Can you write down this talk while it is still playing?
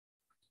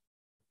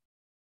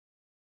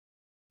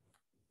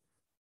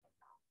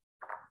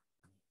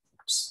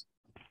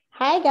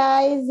Hi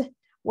guys,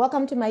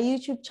 welcome to my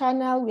YouTube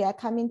channel. We are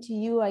coming to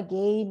you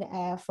again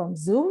from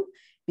Zoom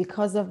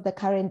because of the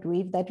current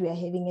wave that we are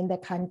having in the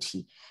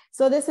country.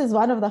 So this is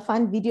one of the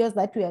fun videos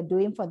that we are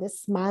doing for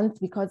this month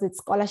because it's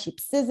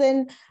scholarship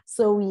season.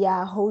 So we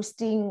are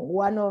hosting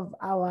one of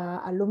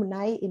our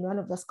alumni in one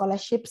of the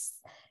scholarships,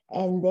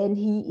 and then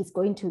he is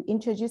going to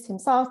introduce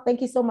himself.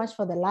 Thank you so much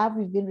for the love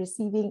we've been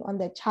receiving on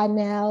the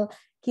channel.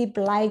 Keep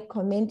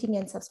commenting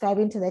and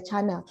subscribing to the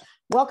channel.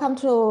 Welcome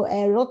to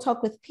Real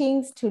Talk with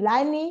Pinks.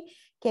 Thulani,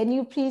 can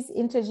you please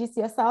introduce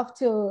yourself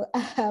to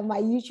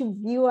my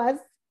YouTube viewers?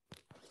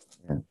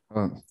 Yeah.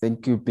 Oh,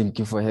 thank you,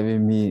 Pinky, for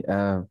having me.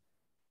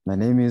 My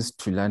name is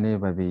Thulani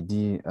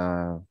Babeli.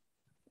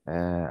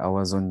 I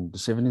was on the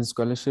Chevening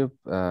scholarship.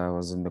 I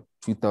was in the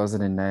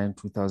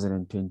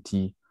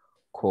 2009-2020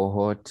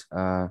 cohort.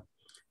 I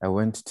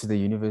went to the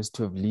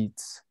University of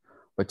Leeds,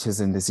 which is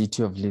in the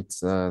city of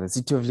Leeds. The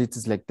city of Leeds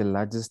is like the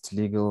largest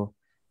legal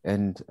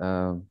and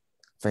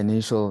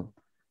financial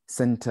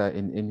center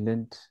in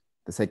England,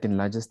 the second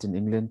largest in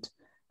England.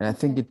 And I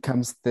think it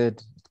comes third.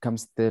 It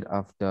comes third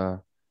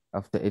after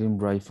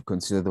Edinburgh, if you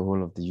consider the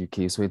whole of the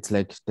UK. So it's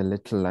like the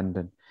little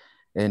London.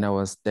 And I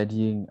was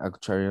studying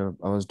actuarial.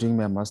 I was doing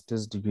my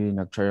master's degree in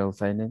actuarial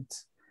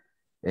finance.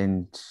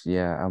 And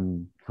yeah,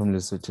 I'm from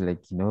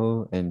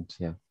Lesotho, and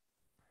yeah,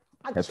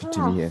 happy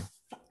to be here.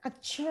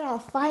 Actuarial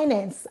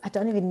Finance. I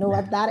don't even know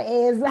what that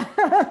is.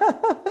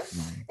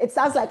 It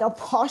sounds like a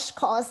posh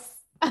course.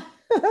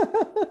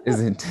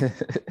 Isn't it?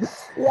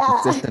 Yeah.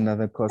 It's just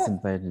another course in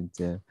finance,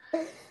 yeah.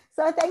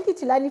 So thank you,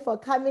 Thulani, for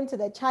coming to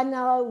the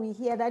channel. We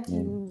hear that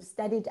you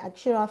studied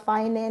actuarial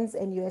finance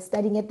and you are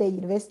studying at the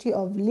University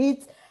of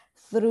Leeds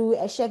through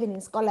a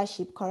Chevening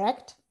scholarship,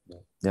 correct? Yeah,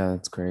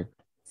 that's correct.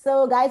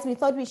 So guys, we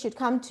thought we should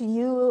come to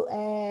you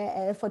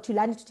for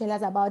Thulani to tell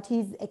us about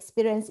his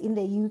experience in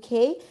the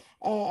UK.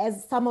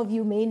 As some of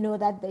you may know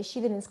that the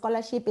Chevening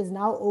scholarship is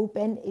now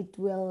open. It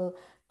will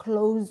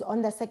close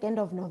on the 2nd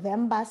of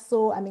November.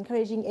 So I'm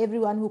encouraging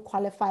everyone who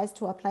qualifies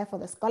to apply for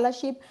the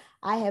scholarship.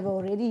 I have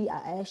already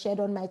shared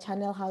on my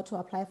channel how to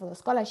apply for the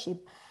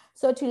scholarship.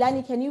 So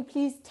Thulani, can you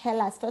please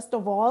tell us, first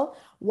of all,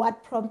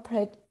 what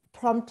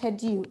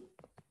prompted you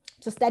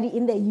to study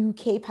in the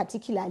UK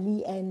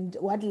particularly, and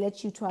what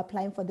led you to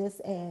applying for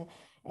this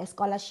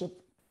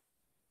scholarship?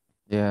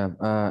 Yeah,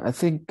 I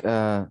think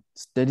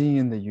studying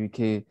in the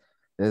UK,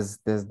 there's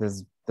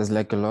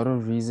like a lot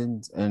of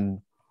reasons, and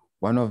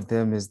one of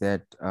them is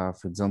that,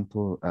 for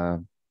example,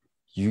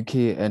 UK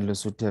and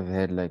Lesotho have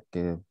had like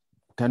a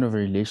kind of a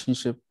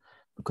relationship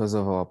because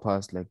of our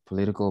past, like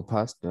political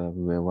past.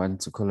 We were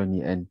once a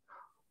colony, and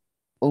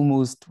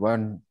almost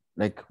one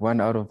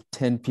out of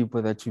 10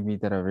 people that you meet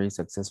that are very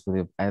successful,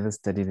 they've either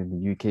studied in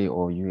the UK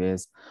or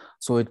US.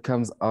 So it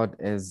comes out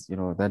as,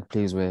 that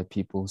place where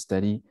people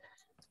study.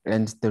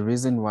 And the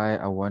reason why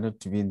I wanted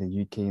to be in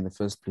the UK in the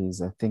first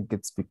place, I think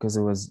it's because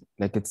it was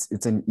like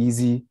it's an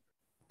easy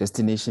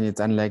destination. It's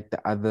unlike the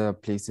other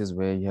places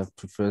where you have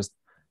to first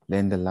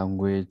learn the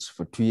language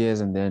for 2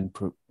 years and then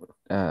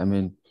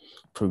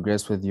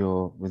progress with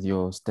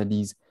your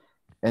studies.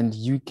 And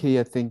UK,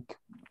 I think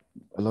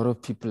a lot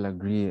of people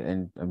agree,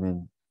 and I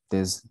mean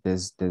there's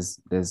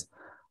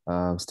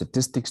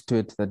statistics to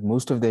it that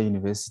most of the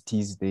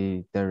universities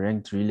they're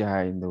ranked really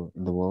high in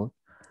the world.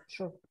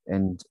 Sure.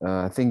 And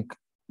I think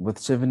with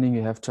Chevening,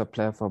 you have to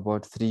apply for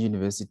about 3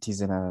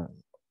 universities, and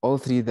all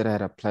three that I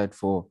had applied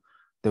for,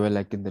 they were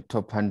like in the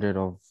top 100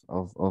 of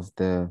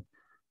the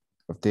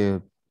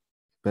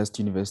best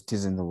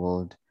universities in the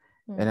world.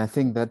 And I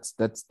think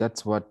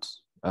that's what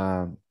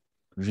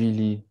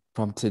really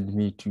prompted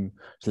me to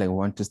like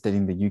want to study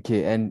in the UK.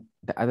 And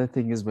the other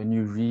thing is when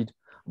you read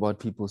about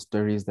people's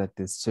stories that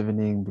there's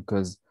Chevening,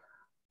 because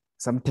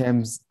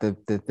sometimes the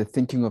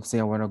thinking of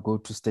saying I want to go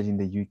to study in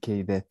the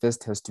UK, there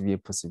first has to be a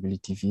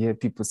possibility. If you hear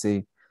people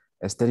say,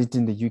 I studied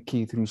in the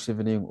UK through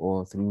Chevening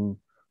or through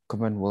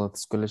Commonwealth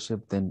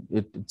scholarship, then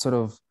it sort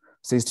of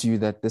says to you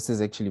that this is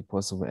actually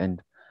possible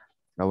and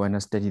I want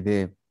to study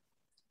there.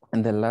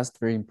 And the last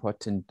very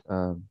important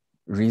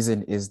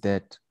reason is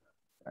that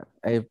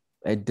I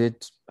I did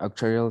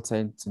actuarial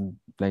science in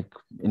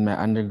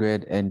my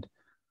undergrad, and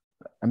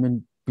I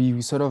mean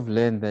we sort of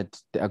learned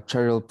that the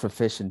actuarial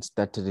profession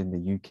started in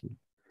the UK.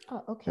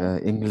 Oh, okay.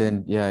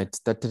 England, yeah, it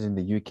started in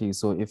the UK.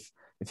 So if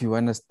you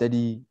want to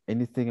study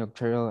anything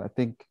actuarial, I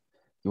think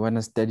you want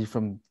to study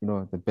from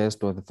the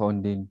best or the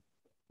founding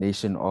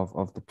nation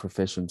of the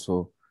profession.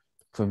 So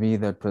for me,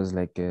 that was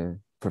like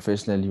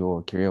professionally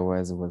or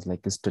career-wise, it was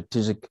like a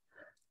strategic.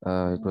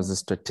 It was a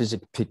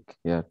strategic pick,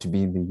 yeah, to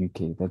be in the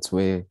UK. That's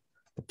where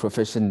the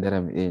profession that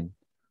I'm in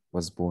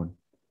was born.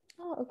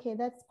 Oh, okay.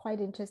 That's quite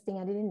interesting.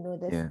 I didn't know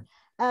this. Yeah.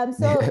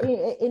 So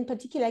in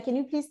particular, can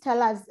you please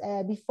tell us,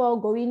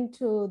 before going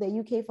to the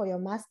UK for your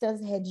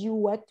master's, had you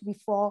worked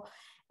before?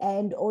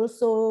 And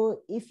also,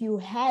 if you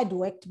had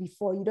worked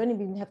before, you don't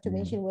even have to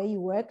mention where you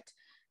worked.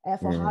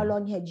 For how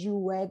long had you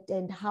worked,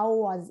 and how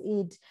was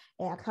it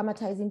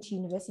acclimatizing to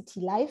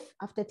university life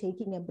after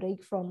taking a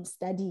break from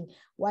studying?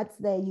 What's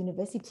the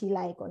university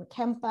like on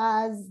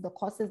campus, the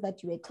courses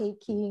that you were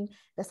taking,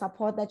 the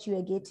support that you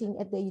were getting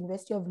at the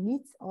University of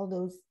Leeds, all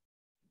those?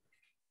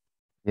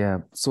 Yeah,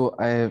 so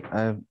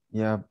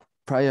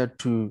prior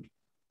to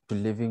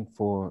leaving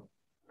for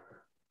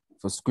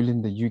school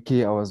in the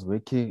UK, I was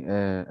working.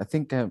 I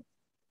think I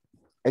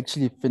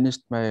actually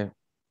finished my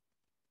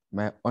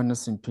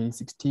honors in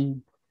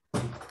 2016,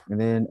 and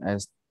then I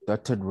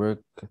started work,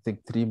 I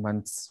think 3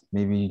 months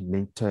maybe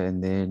later,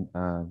 and then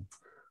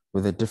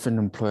with a different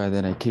employer.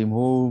 Then I came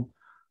home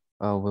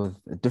with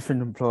a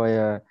different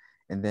employer,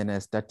 and then I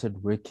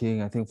started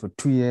working, I think for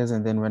 2 years.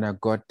 And then when I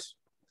got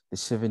the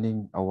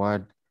Chevening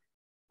award,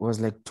 it was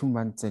like 2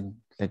 months and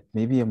like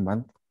maybe a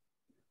month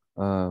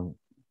uh,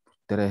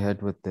 that I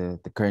had with the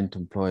current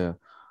employer.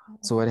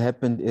 So what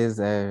happened is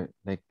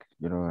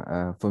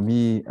for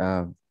me,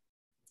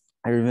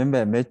 I remember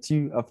I met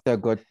you after I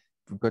got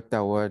the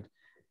award,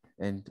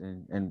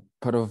 and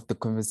part of the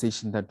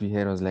conversation that we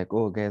had was like,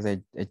 oh guys,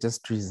 I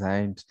just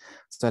resigned.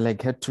 So I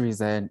like had to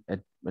resign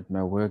at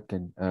my work,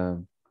 and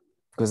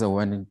because I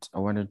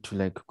wanted to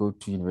like go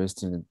to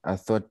university, and I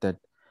thought that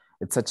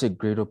it's such a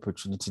great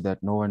opportunity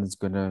that no one is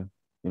gonna,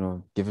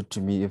 give it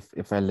to me.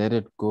 If I let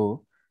it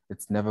go,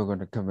 it's never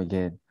gonna come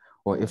again.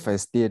 Or if I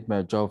stay at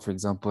my job, for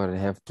example, I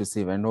have to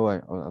save. I know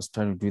I was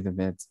trying to do the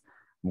maths.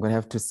 I'm gonna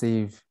have to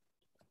save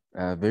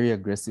very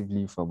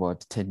aggressively for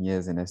about 10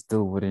 years, and I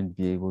still wouldn't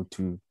be able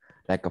to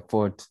like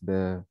afford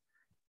the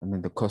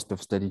cost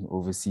of studying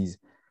overseas.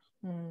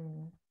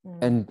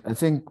 And I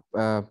think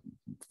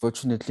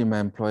fortunately my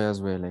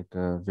employers were like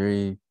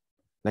very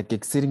like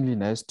exceedingly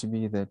nice to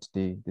me, that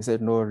they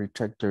said, no,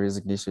 retract your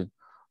resignation.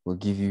 We'll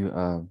give you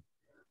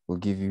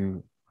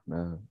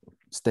uh,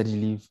 study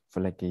leave for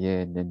like a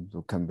year, and then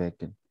you'll come back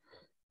and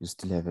you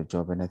still have a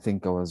job. And I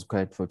think I was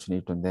quite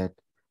fortunate on that.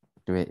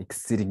 They were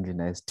exceedingly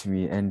nice to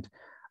me. And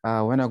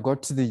when I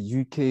got to the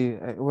UK,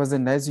 it was a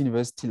nice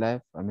university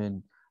life. I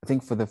mean, I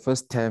think for the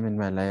first time in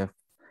my life,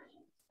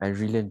 I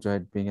really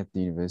enjoyed being at the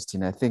university.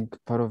 And I think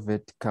part of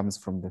it comes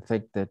from the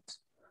fact that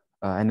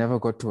I never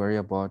got to worry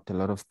about a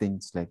lot of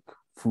things like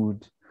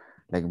food,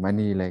 like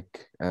money,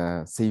 like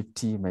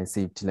safety, my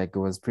safety. Like it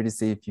was pretty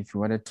safe. If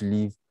you wanted to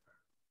leave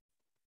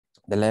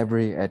the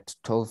library at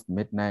 12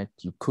 midnight,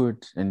 you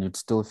could, and you'd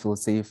still feel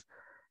safe.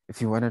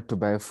 If you wanted to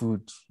buy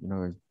food,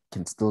 you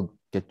can still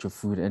get your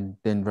food. And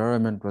the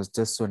environment was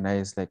just so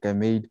nice. Like I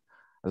made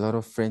a lot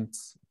of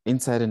friends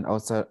inside and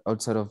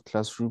outside of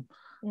classroom,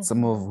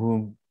 some of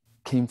whom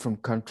came from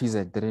countries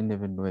I didn't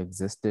even know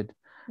existed,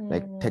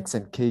 like Tex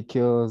and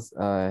Kekils.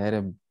 I had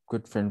a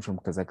good friend from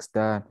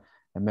Kazakhstan.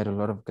 I met a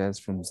lot of guys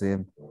from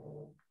Zim.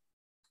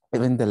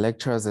 Even the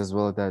lecturers as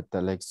well, that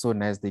they're like so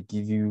nice. They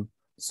give you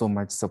so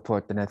much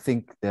support. And I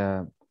think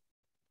their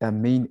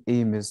main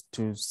aim is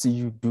to see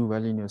you do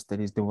well in your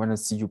studies. They want to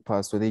see you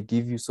pass. So they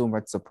give you so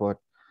much support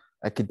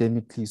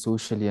academically,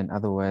 socially, and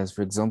otherwise.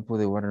 For example,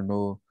 they want to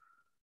know,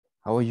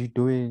 how are you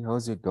doing?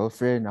 How's your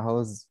girlfriend?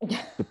 How's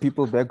the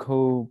people back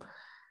home?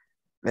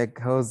 Like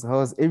how's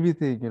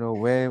everything?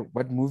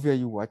 What movie are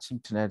you watching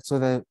tonight? So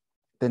that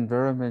the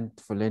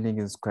environment for learning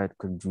is quite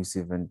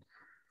conducive, and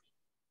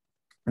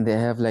they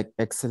have like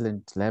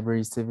excellent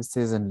library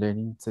services and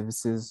learning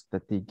services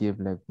that they give,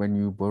 like when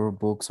you borrow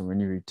books or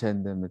when you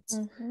return them.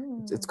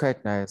 It's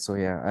quite nice. So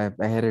yeah,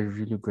 I had a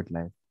really good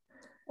life.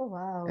 Oh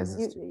wow, as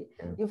a student.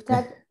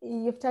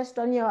 you've touched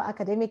on your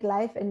academic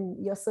life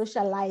and your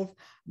social life,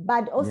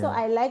 but also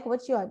Yeah. I like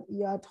what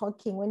you're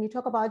talking when you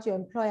talk about your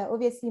employer.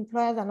 Obviously,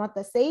 employers are not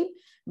the same.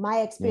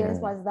 My experience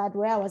Yeah. was that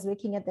where I was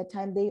working at the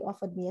time, they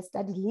offered me a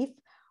study leave.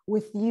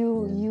 With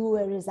you, Yeah. you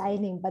were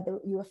resigning, but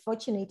you were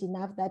fortunate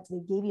enough that they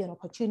gave you an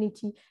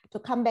opportunity to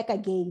come back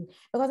again.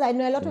 Because I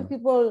know a lot of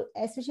people,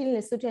 especially in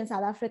Lesotho and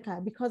South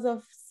Africa, because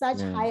of such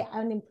high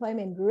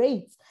unemployment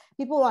rates,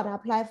 people want to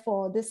apply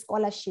for these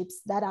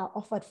scholarships that are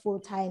offered full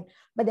time,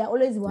 but they're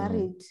always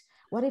worried.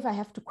 What if I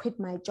have to quit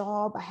my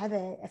job? I have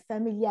a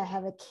family, I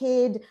have a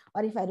kid.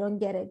 What if I don't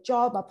get a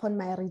job upon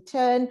my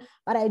return?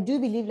 But I do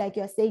believe, like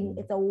you're saying,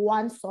 it's a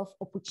once-off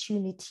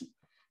opportunity.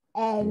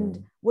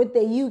 And with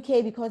the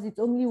UK, because it's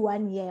only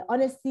 1 year,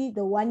 honestly,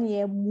 the 1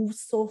 year moves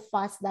so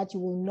fast that you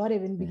will not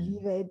even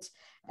believe it.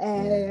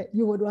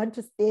 You would want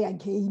to stay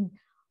again.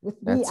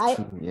 With me, That's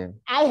true. Yeah.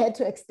 I had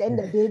to extend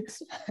a bit.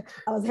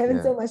 I was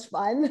having so much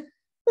fun.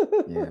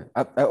 Yeah.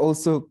 I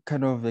also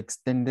kind of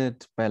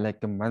extended by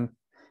like a month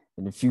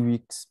and a few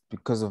weeks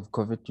because of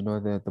COVID.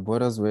 The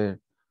borders were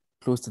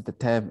closed at the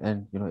time,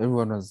 and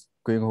everyone was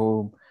going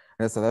home.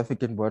 And the South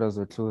African borders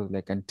were closed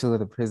like until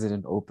the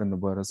president opened the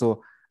border.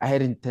 So I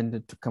had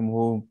intended to come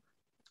home.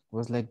 It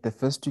was like the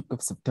first week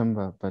of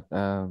September, but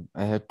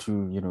I had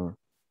to,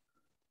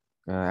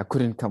 I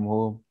couldn't come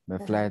home. My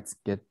flights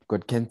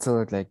got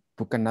canceled. Like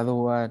book another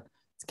one,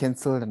 it's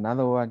canceled.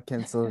 Another one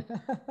canceled,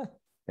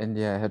 and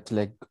yeah, I had to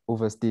like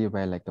overstay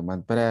by like a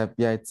month. But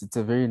yeah, it's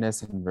a very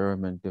nice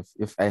environment.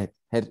 If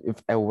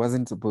I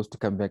wasn't supposed to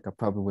come back, I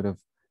probably would have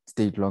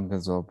stayed longer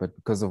as well. But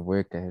because of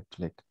work, I had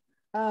to like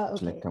to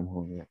like Okay. come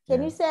home.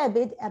 Can you say a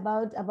bit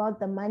about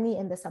the money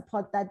and the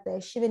support that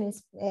the Chevening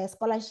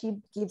scholarship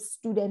gives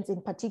students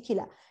in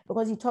particular?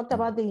 Because you talked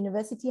about the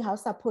university, how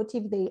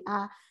supportive they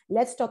are.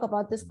 Let's talk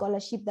about the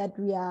scholarship that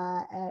we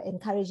are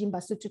encouraging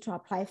Basotho to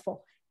apply for.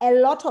 A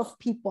lot of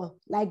people,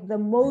 like the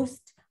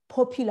most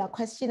popular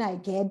question I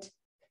get,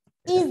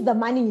 is the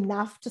money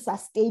enough to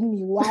sustain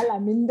me while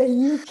I'm in the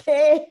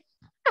UK?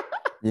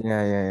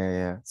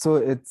 Yeah.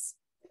 So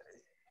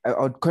I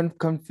would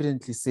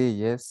confidently say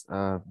yes.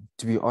 To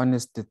be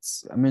honest,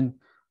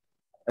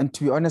 and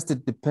to be honest,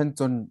 it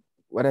depends on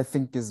what I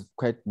think is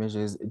quite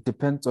measures. It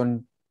depends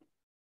on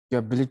your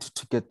ability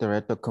to get the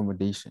right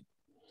accommodation.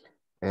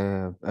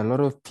 A lot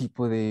of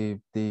people, they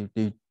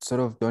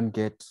sort of don't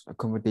get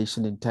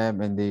accommodation in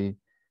time, and the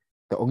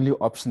only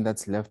option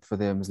that's left for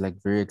them is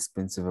like very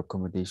expensive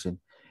accommodation,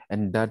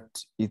 and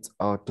that it's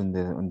out on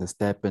the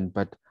stipend.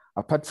 But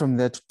apart from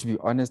that, to be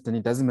honest, and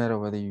it doesn't matter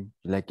whether you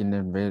like in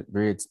a very,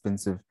 very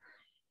expensive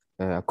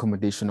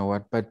accommodation or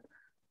what, but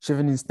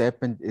Chevening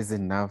stipend is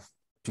enough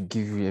to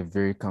give you a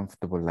very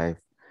comfortable life.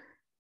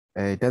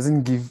 It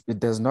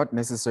does not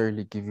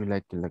necessarily give you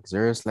like a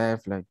luxurious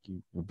life, like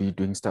you will be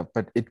doing stuff,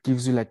 but it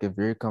gives you like a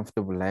very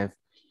comfortable life.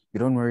 You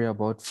don't worry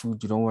about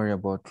food, you don't worry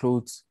about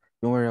clothes,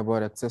 you don't worry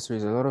about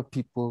accessories. A lot of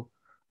people,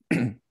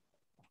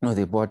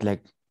 they bought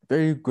like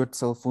very good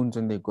cell phones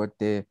when they got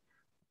there,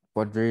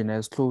 bought very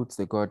nice clothes,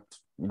 they got,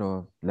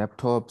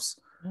 laptops,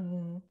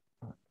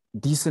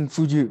 decent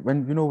food.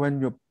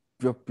 When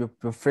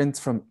your friends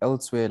from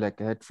elsewhere,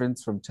 like I had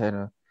friends from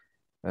China,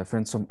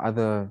 friends from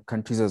other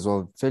countries as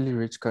well, fairly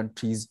rich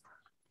countries,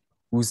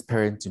 whose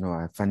parents,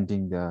 are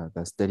funding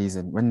the studies.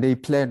 And when they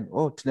plan,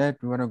 oh, tonight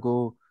we want to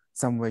go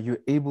somewhere, you're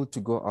able to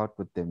go out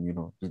with them.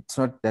 It's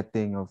not that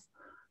thing of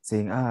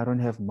saying, I don't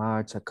have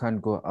much, I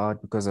can't go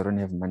out because I don't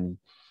have money.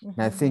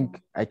 And I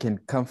think I can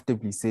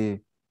comfortably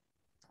say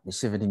the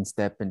Chevening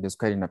stipend is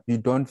quite enough. You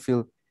don't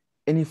feel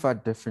any far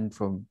different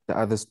from the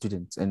other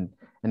students. And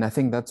I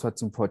think that's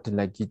what's important.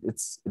 Like it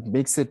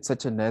makes it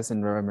such a nice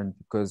environment,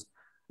 because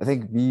I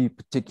think me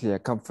particularly, I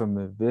come from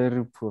a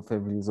very poor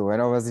family. So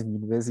when I was in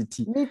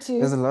university, Me too.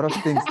 there's a lot of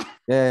things.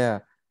 Yeah.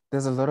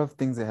 There's a lot of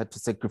things I had to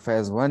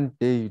sacrifice. One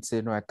day you'd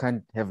say, no, I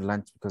can't have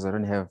lunch because I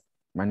don't have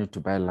money to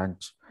buy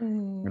lunch.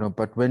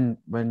 But when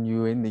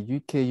you're in the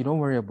UK, you don't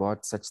worry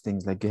about such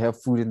things. Like you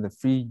have food in the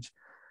fridge,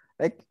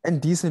 like,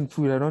 and decent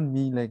food. I don't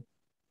mean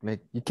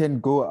like you can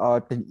go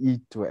out and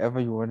eat wherever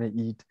you want to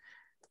eat,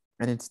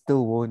 and it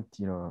still won't,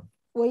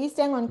 Were you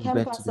staying on it's going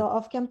to campus be. or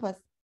off campus?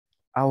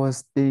 I was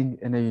staying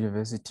in a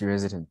university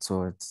resident,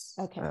 so it's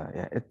Okay.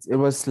 it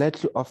was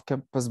slightly off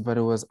campus, but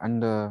it was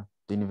under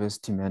the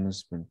university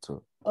management.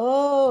 So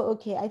Oh,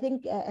 okay. I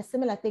think a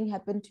similar thing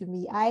happened to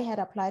me. I had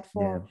applied yeah,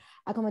 for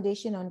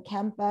accommodation on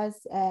campus,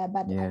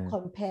 but I yeah,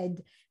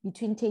 compared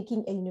between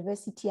taking a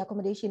university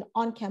accommodation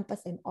on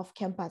campus and off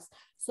campus.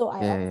 So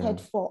I yeah.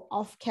 opted for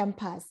off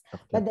campus.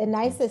 Off But the campus,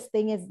 yeah. nicest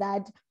thing is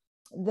that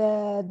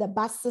the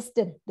bus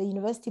system, the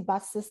university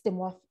bus system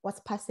was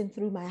passing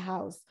through my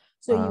house.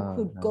 So you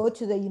could go Nice.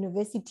 to the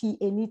university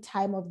any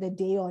time of the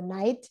day or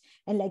night.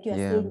 And like you are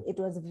Yeah, saying, it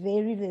was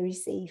very, very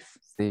safe.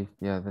 safe.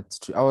 Yeah, that's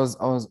true. I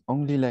was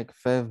only like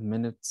 5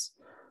 minutes.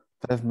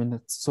 5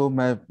 minutes. So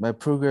my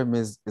program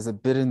is a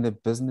bit in the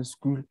business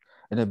school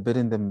and a bit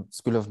in the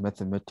School of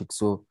Mathematics.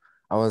 So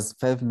I was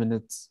 5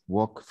 minutes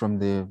walk from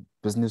the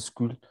business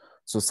school.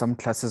 So some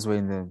classes were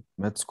in the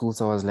math school.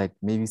 So I was like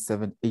maybe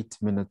 7, 8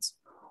 minutes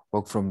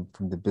walk from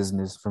the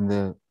business, from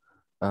the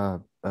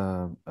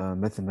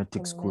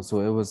mathematics school.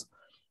 So it was,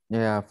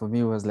 yeah, for me,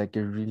 it was like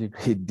a really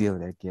great deal.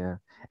 Like, yeah.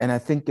 And I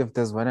think if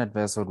there's one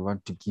advice I would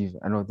want to give,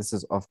 I know this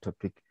is off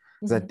topic,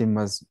 is that they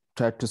must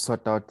try to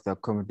sort out the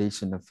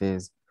accommodation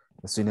affairs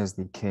as soon as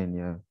they can.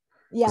 Yeah.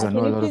 Because Yeah, I know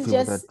can a you lot of please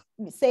people that,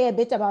 just say a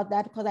bit about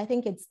that? Because I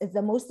think it's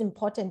the most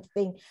important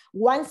thing.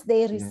 Once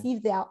they yeah.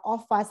 receive their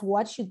offers,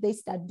 what should they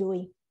start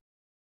doing?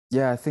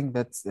 Yeah, I think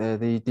that's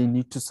they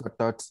need to sort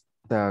out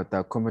the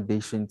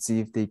accommodation,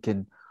 see if they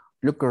can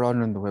look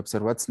around on the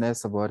website. What's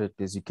nice about it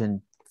is you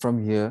can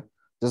from here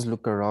just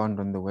look around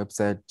on the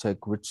website,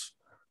 check which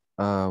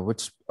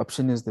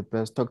option is the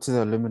best. Talk to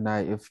the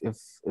alumni.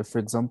 If for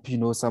example you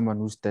know someone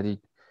who studied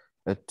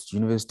at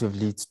University of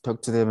Leeds,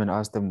 talk to them and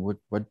ask them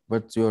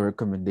what's your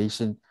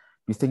recommendation.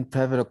 You think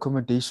private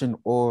accommodation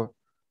or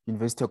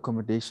university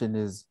accommodation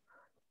is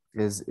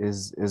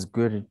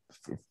good.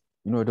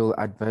 They'll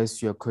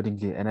advise you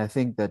accordingly. And I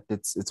think that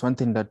it's one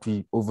thing that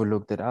we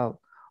overlook, that I'll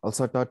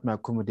sort out my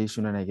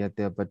accommodation when I get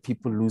there, but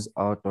people lose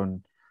out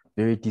on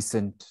very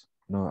decent,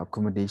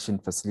 accommodation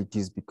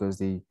facilities because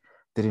they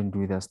didn't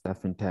do their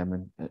stuff in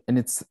time. And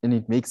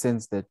it makes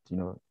sense that,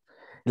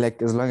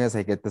 like as long as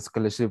I get the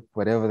scholarship,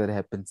 whatever that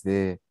happens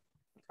there,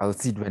 I'll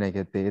see it when I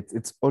get there.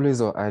 It's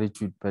always our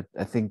attitude, but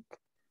I think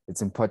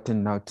it's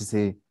important now to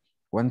say,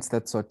 once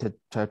that's sorted,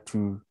 try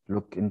to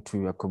look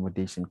into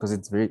accommodation, because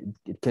it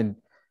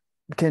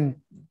can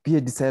be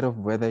a decider of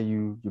whether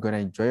you're gonna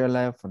enjoy your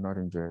life or not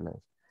enjoy your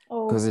life,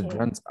 because it Okay.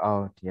 runs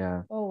out.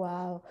 Yeah. Oh,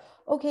 wow.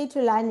 Okay,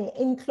 Thulani,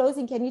 in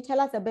closing, can you tell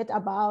us a bit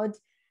about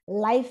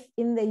life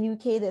in the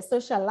UK, the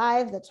social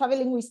life, the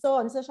traveling we saw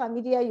on social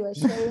media, you were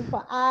sharing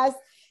for us,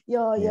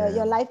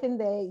 your life in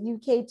the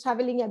UK,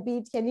 traveling a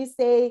bit. Can you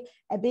say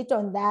a bit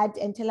on that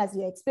and tell us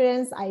your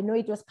experience? I know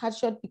it was cut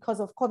short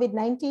because of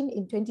COVID-19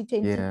 in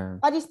 2020,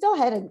 but you still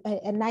had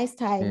a nice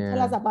time.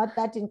 Tell us about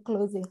that in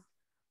closing.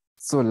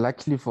 So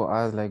luckily for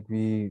us, like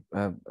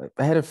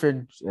I had a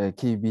friend,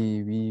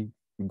 KB, we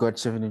got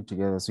Chevening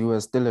together. So he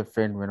was still a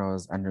friend when I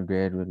was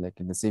undergrad, with like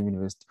in the same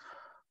university.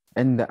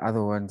 And the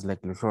other ones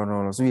like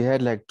Lushon. So we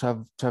had like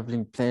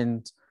traveling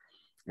plans.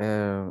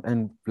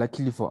 And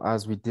luckily for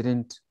us, we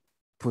didn't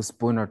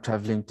postpone our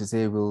traveling to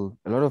say, well,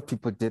 a lot of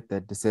people did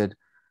that. They said,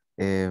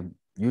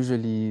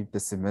 usually the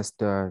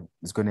semester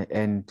is going to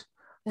end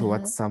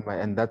towards summer,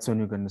 and that's when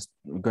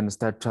we're gonna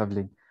start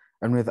traveling.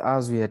 And with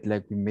us, we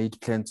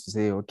made plans to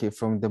say, okay,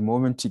 from the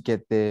moment you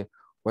get there,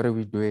 what are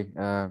we doing?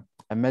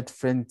 I met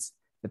friends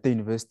at the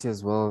university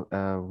as well,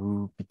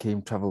 who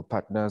became travel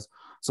partners.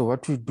 So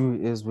what we do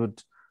is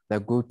would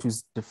like go to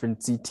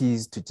different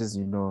cities to just,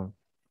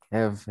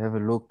 have a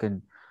look,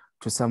 and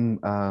to some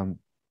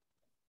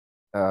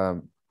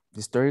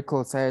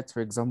historical sites,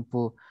 for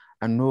example.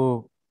 I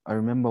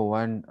remember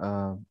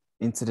one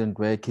incident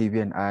where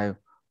KB and I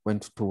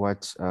went to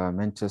watch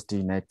Manchester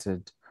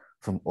United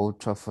from Old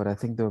Trafford. I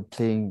think they were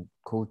playing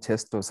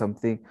Colchester or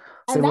something.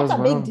 So and it that's was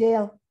a big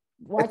deal.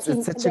 Watching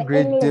it's such a the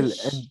great deal.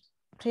 English And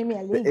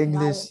Premier the League.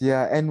 English,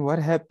 yeah. And what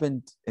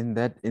happened in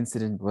that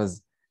incident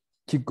was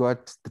he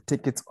got the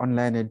tickets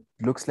online. It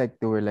looks like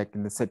they were like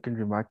in the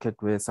secondary market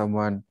where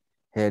someone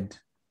had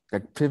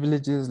like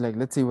privileges. Like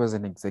let's say he was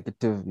an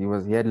executive.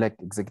 He had like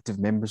executive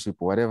membership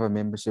or whatever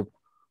membership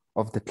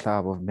of the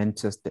club of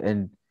Manchester.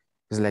 And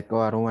he's like,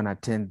 oh, I don't want to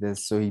attend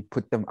this. So he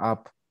put them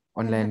up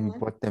online. We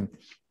bought them.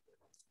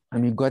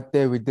 And we got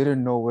there. We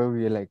didn't know where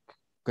we were like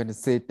going to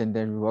sit. And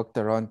then we walked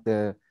around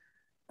the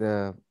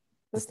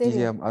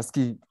stadium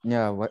asking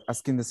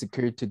the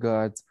security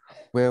guards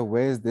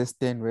where's this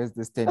stand,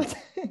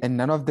 and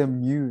none of them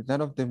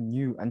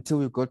knew until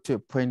we got to a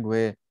point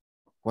where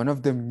one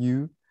of them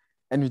knew,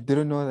 and we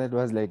didn't know that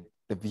was like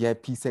the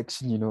VIP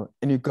section,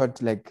 and you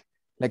got like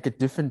a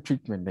different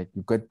treatment. Like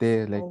you got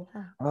there like,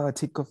 oh,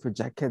 take off your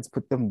jackets,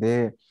 put them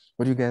there,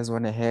 what do you guys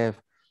want to have?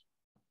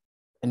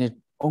 And it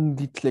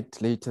only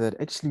clicked later that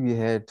actually we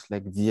had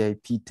like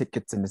VIP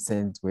tickets, in the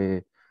sense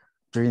where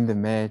during the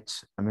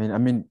match, I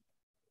mean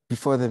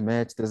before the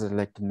match, there's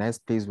like a nice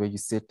place where you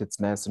sit, it's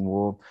nice and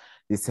warm.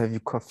 They serve you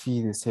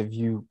coffee, they serve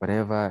you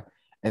whatever.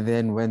 And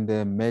then when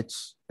the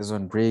match is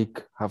on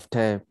break,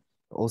 halftime,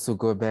 also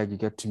go back, you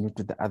get to meet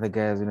with the other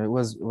guys.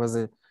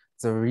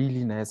 It's a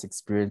really nice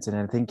experience. And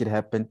I think it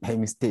happened by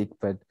mistake,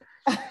 but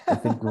I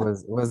think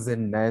it was a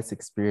nice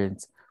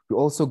experience. We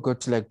also got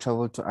to like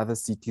travel to other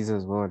cities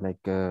as well. Like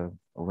I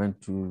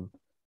went to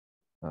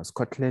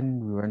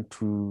Scotland, we went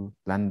to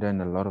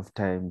London a lot of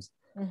times,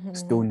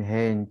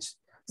 Stonehenge,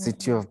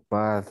 City of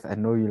Bath. I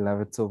know you love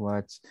it so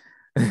much.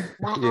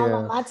 My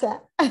alma mater.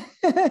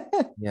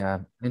 Yeah.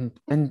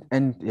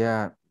 And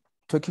yeah,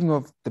 talking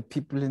of the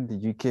people in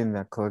the UK and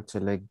their culture,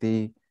 like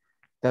they're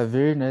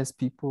very nice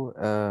people.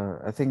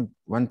 I think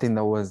one thing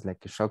that was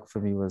like a shock for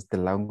me was the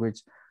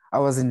language. I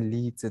was in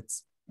Leeds,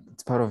 it's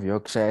part of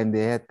Yorkshire, and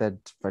they had that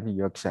funny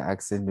Yorkshire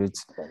accent, which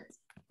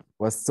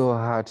was so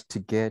hard to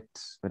get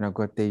when I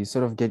got there. You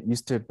sort of get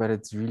used to it, but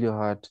it's really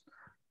hard.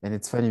 And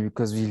it's funny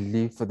because we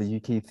leave for the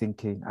UK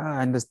thinking,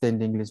 I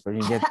understand English, but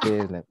you get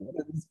there, like, what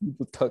are these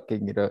people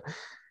talking,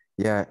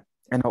 Yeah.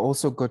 And I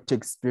also got to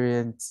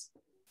experience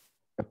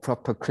a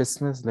proper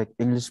Christmas, like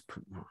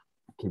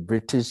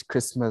British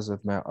Christmas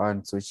with my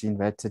aunt. So she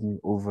invited me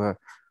over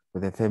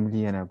with her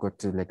family, and I got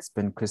to like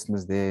spend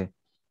Christmas there.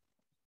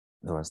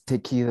 There was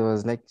turkey, there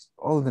was like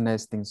all the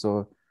nice things.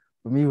 So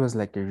for me, it was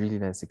like a really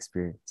nice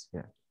experience.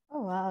 Yeah.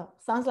 Oh, wow.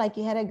 Sounds like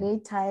you had a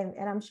great time.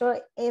 And I'm sure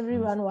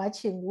everyone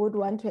watching would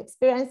want to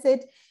experience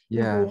it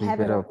if they have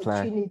an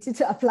opportunity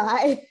to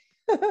apply.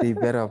 They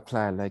better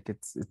apply. Like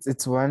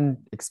it's one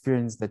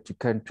experience that you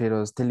can't trade. I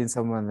was telling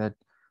someone that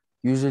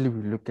usually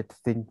we look at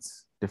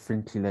things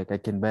differently. Like I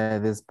can buy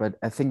this, but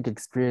I think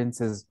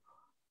experiences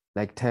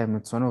like time,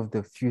 it's one of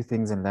the few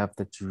things in life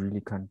that you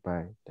really can't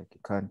buy. Like you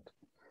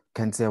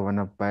can't say I want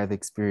to buy the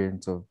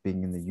experience of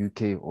being in the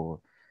UK, or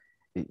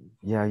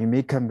yeah, you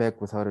may come back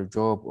without a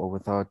job or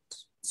without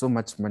so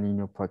much money in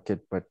your pocket,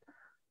 but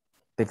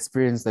the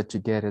experience that you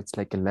get, it's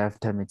like a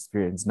lifetime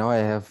experience. Now I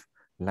have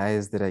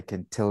lies that I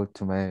can tell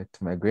to my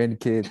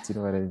grandkids, you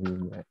know what I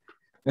mean?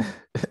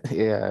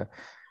 Yeah.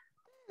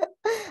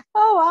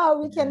 Oh,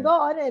 wow, we can go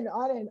on and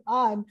on and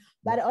on.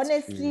 But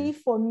honestly,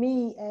 for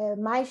me,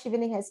 my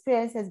Chevening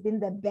experience has been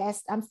the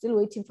best. I'm still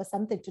waiting for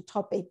something to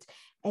top it.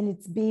 And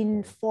it's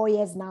been 4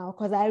 years now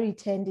because I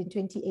returned in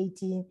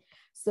 2018.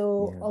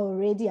 So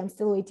already I'm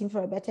still waiting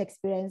for a better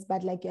experience.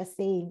 But like you're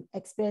saying,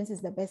 experience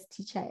is the best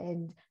teacher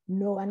and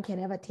no one can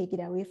ever take it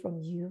away from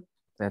you.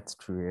 That's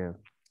true, yeah.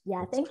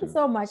 Yeah, That's thank you true.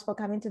 so much for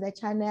coming to the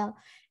channel.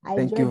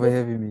 Thank you for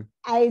having me.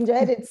 I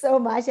enjoyed it so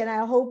much, and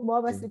I hope more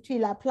of us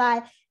will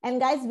apply.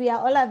 And guys, we are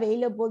all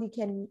available. You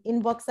can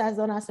inbox us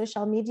on our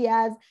social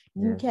medias.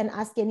 You can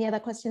ask any other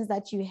questions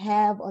that you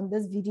have on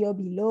this video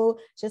below.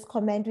 Just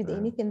comment with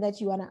anything that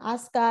you want to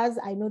ask us.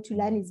 I know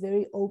Thulani is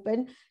very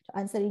open to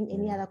answering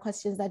any other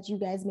questions that you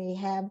guys may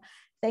have.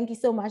 Thank you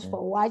so much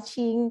for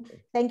watching.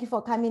 Thank you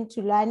for coming,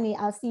 Thulani.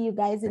 I'll see you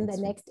guys in the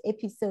next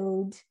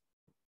episode.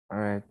 All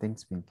right.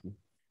 Thanks, Pinky.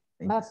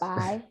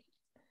 Bye-bye.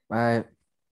 Bye.